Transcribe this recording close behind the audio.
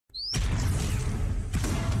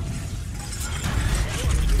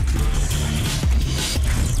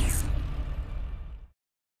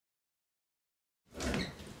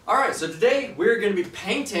Alright, so today we're going to be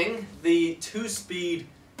painting the 2-speed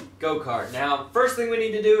go-kart. Now, first thing we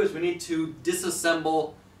need to do is we need to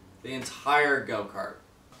disassemble the entire go-kart.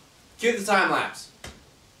 Cue the time lapse.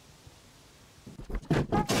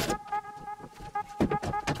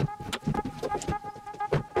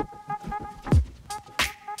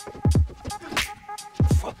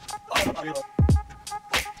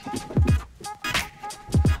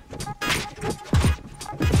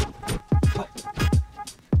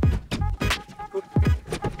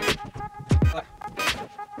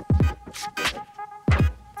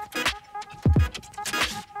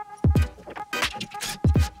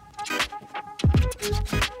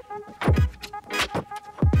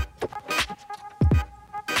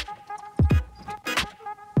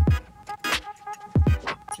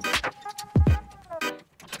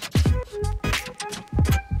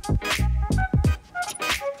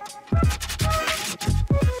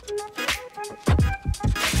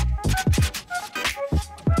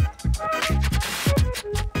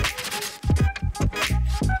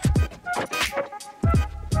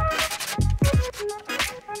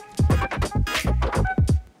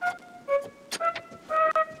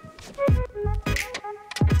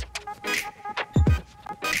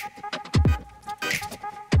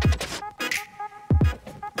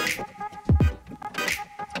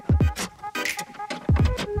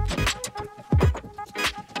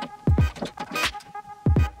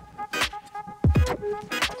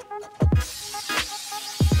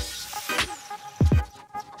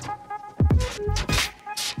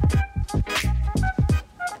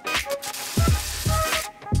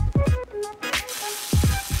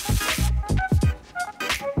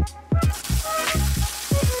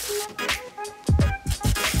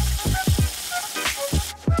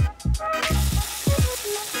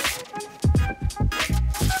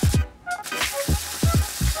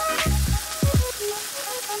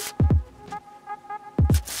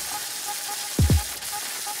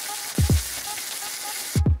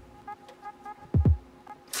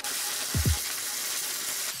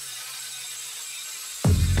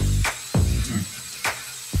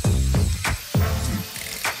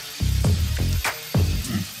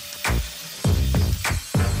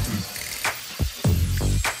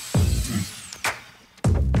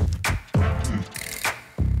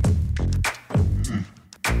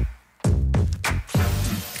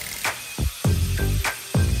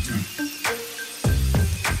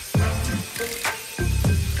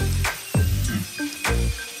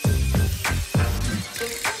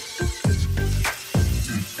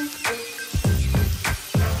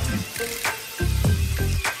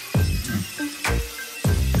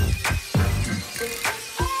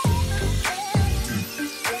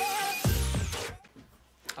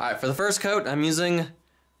 Alright, for the first coat, I'm using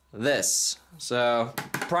this. So,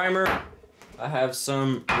 primer, I have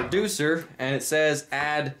some reducer, and it says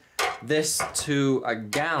add this to a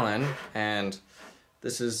gallon, and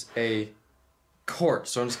this is a quart,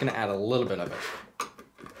 so I'm just going to add a little bit of it.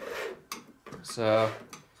 So,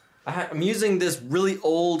 I'm using this really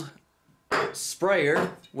old sprayer,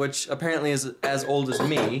 which apparently is as old as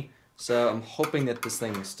me, so I'm hoping that this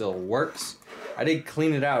thing still works. I did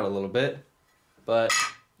clean it out a little bit, but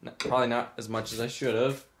probably not as much as I should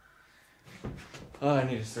have. Oh, I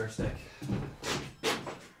need a stir stick.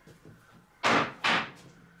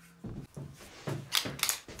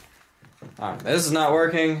 Alright, this is not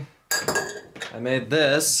working. I made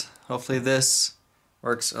this. Hopefully this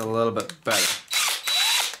works a little bit better.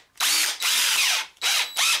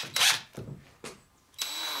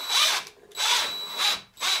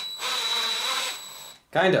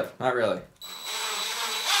 Kind of, not really.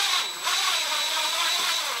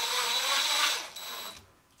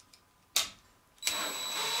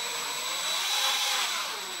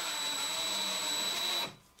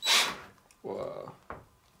 Whoa.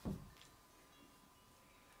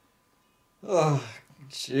 Oh,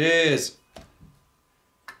 jeez.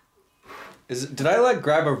 Did I like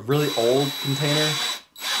grab a really old container?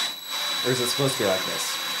 Or is it supposed to be like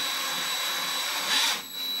this?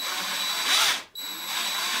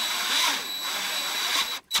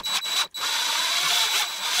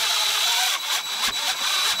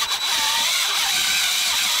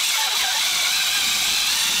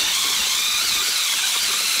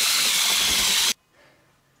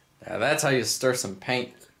 Yeah, that's how you stir some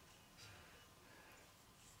paint.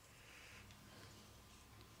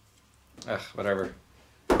 Ugh, whatever.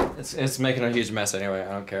 It's making a huge mess anyway,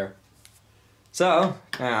 I don't care. So,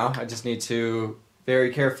 now I just need to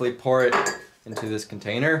very carefully pour it into this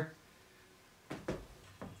container.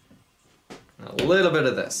 A little bit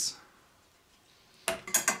of this.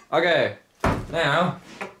 Okay, now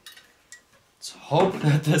Let's hope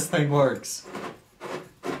that this thing works.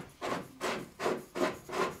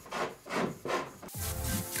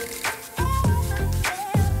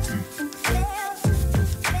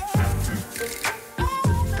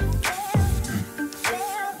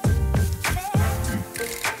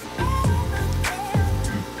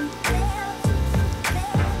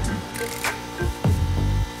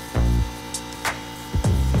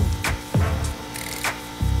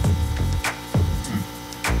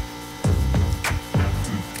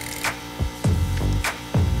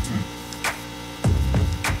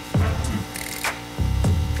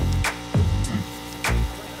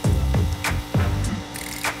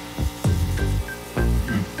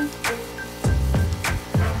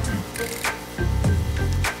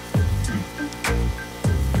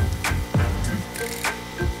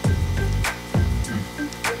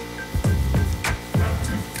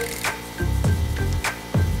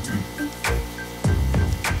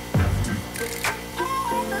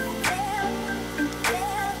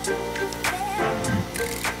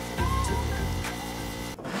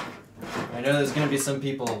 I know there's gonna be some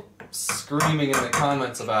people screaming in the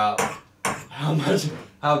comments about how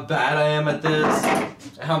bad I am at this,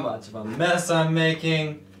 how much of a mess I'm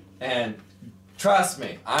making, and trust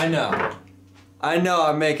me, I know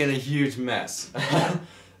I'm making a huge mess.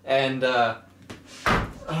 And yeah,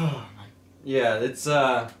 it's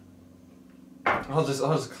I'll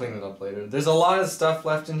just clean it up later. There's a lot of stuff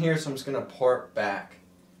left in here, so I'm just gonna pour it back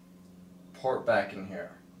in here,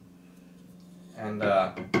 and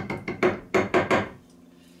I'm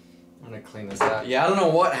gonna clean this out. Yeah, I don't know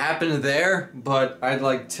what happened there, but I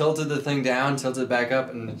like tilted the thing down, tilted it back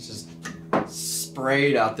up, and it just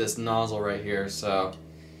sprayed out this nozzle right here. So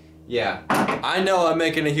yeah, I know I'm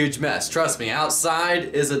making a huge mess. Trust me, outside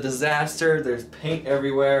is a disaster. There's paint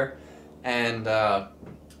everywhere, and the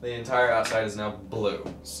entire outside is now blue.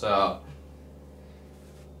 So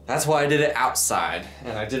that's why I did it outside,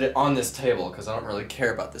 and I did it on this table because I don't really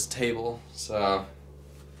care about this table. So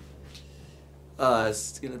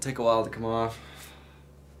it's gonna take a while to come off.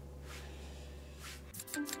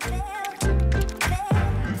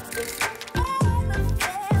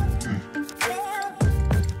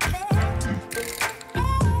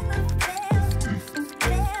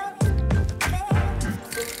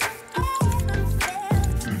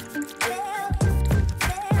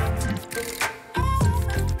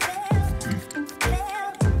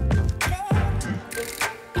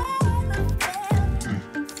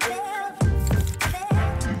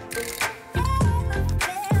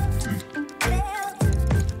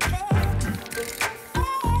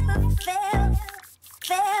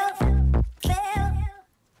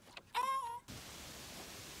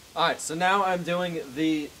 Alright, so now I'm doing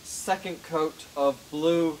the second coat of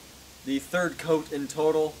blue, the third coat in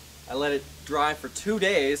total. I let it dry for 2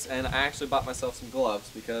 days, and I actually bought myself some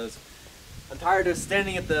gloves because I'm tired of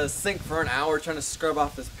standing at the sink for an hour trying to scrub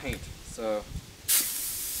off this paint. So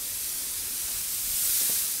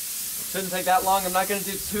shouldn't take that long. I'm not going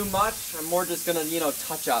to do too much. I'm more just going to,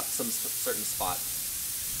 touch up some certain spots.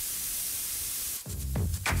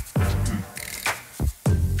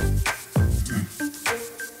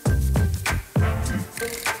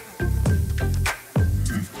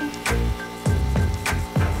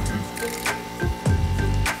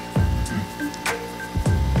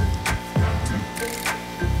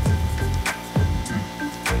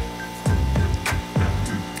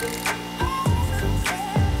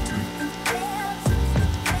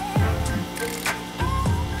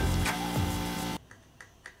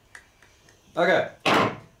 Okay,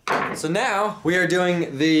 so now we are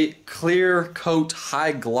doing the clear coat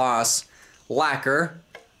high gloss lacquer.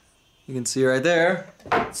 You can see right there.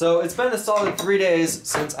 So it's been a solid 3 days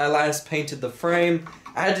since I last painted the frame.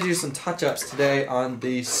 I had to do some touch-ups today on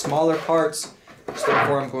the smaller parts, so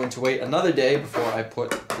therefore I'm going to wait another day before I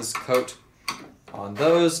put this coat on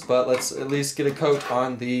those, but let's at least get a coat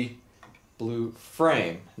on the blue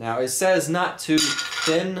frame. Now it says not to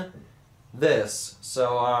thin this,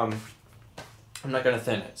 so I'm not going to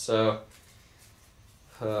thin it. So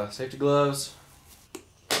safety gloves.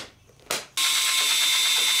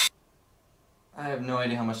 I have no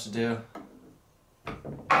idea how much to do.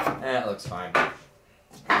 It looks fine.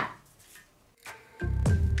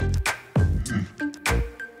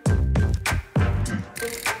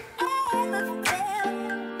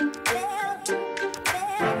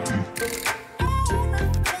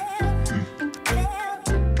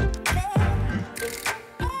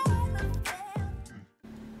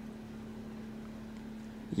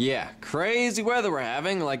 Yeah, crazy weather we're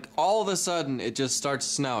having. Like, all of a sudden, it just starts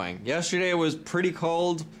snowing. Yesterday it was pretty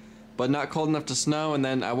cold, but not cold enough to snow, and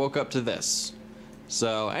then I woke up to this.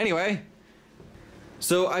 So, anyway,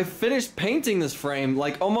 So I finished painting this frame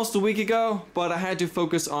like almost a week ago, but I had to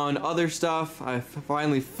focus on other stuff. I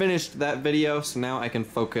finally finished that video, so now I can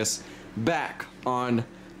focus back on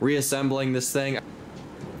reassembling this thing.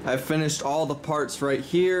 I finished all the parts right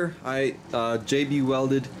here. I JB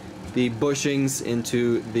welded the bushings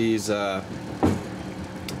into these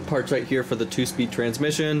parts right here for the 2-speed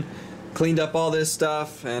transmission. Cleaned up all this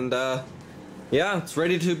stuff, and yeah, it's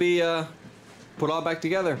ready to be put all back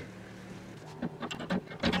together.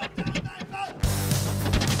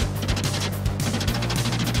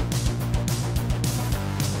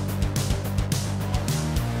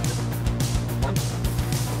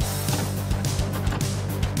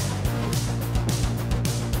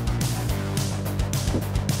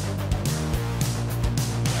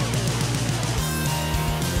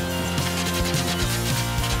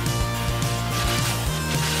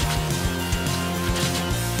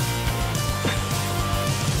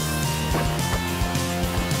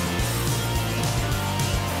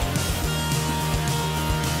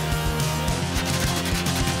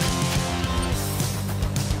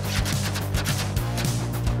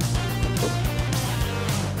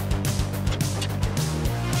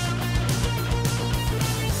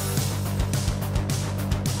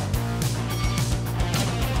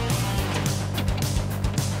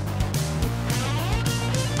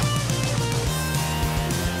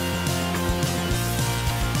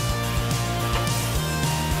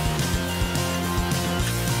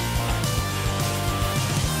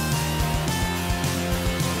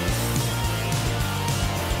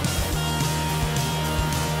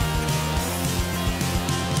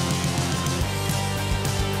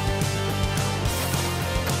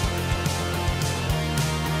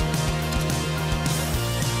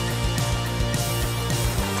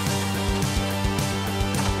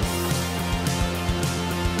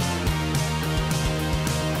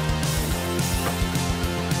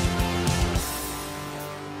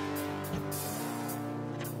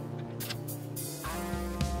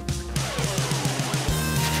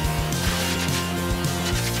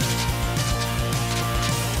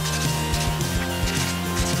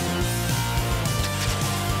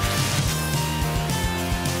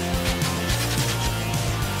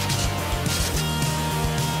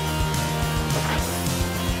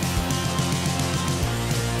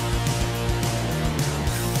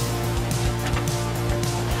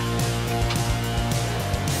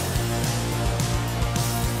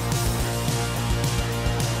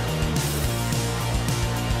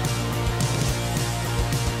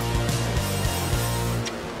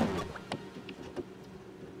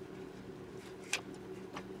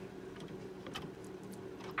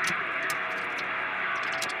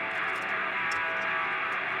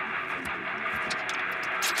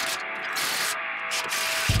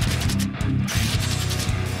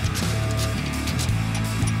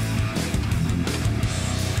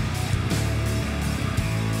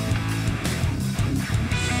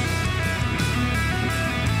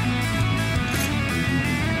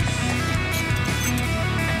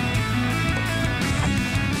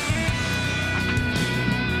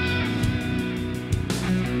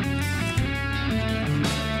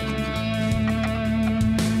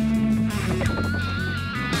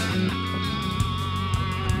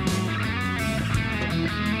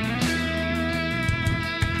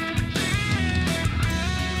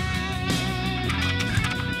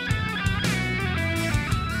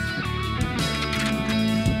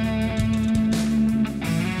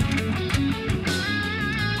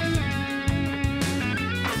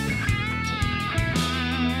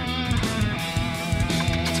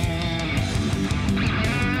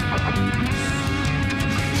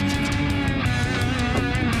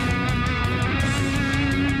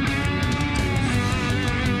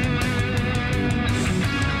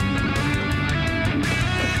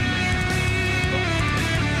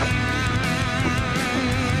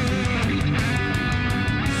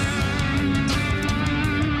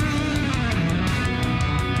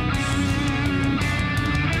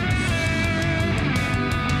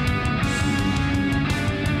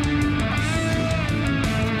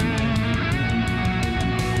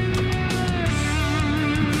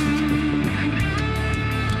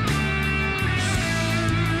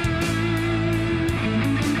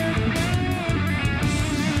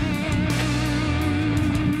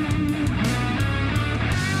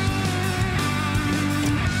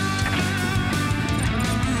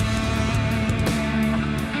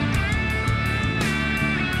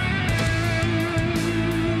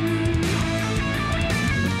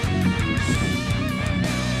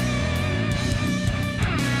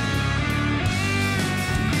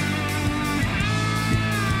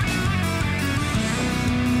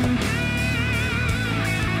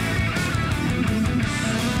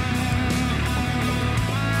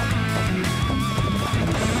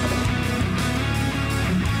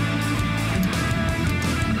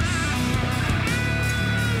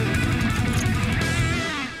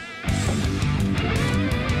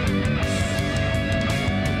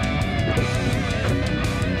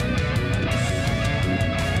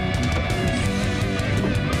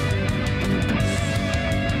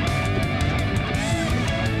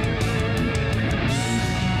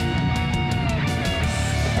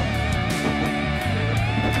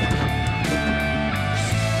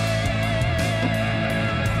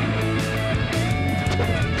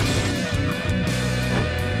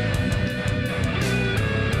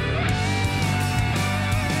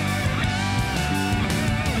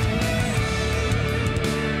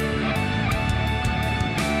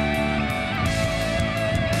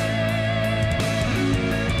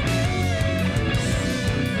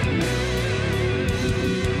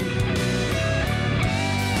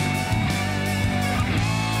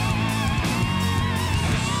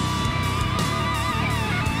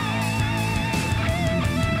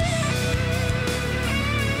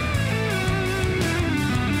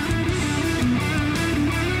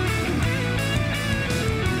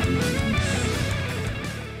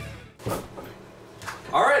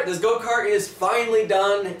 Alright, this go-kart is finally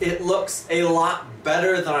done. It looks a lot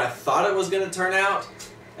better than I thought it was going to turn out.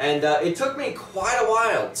 And it took me quite a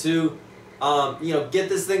while to get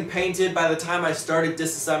this thing painted. By the time I started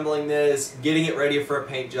disassembling this, getting it ready for a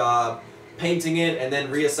paint job, painting it, and then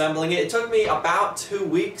reassembling it, it took me about 2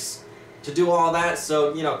 weeks to do all that.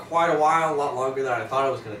 So, quite a while, a lot longer than I thought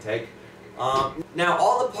it was going to take. Now,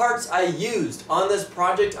 all the parts I used on this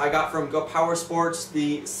project I got from Go Power Sports: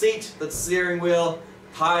 the seat, the steering wheel,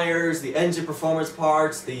 tires, the engine performance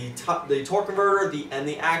parts, the torque converter, and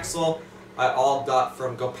the axle. I all got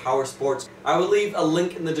from Go Power Sports. I will leave a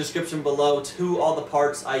link in the description below to all the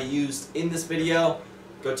parts I used in this video.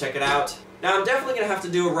 Go check it out. Now, I'm definitely gonna have to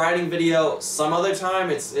do a riding video some other time.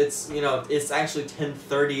 It's actually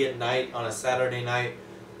 10:30 at night on a Saturday night,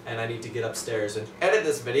 and I need to get upstairs and edit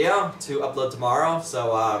this video to upload tomorrow.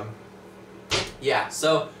 So yeah,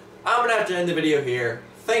 so I'm gonna have to end the video here.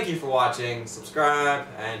 Thank you for watching, subscribe,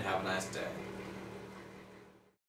 and have a nice day.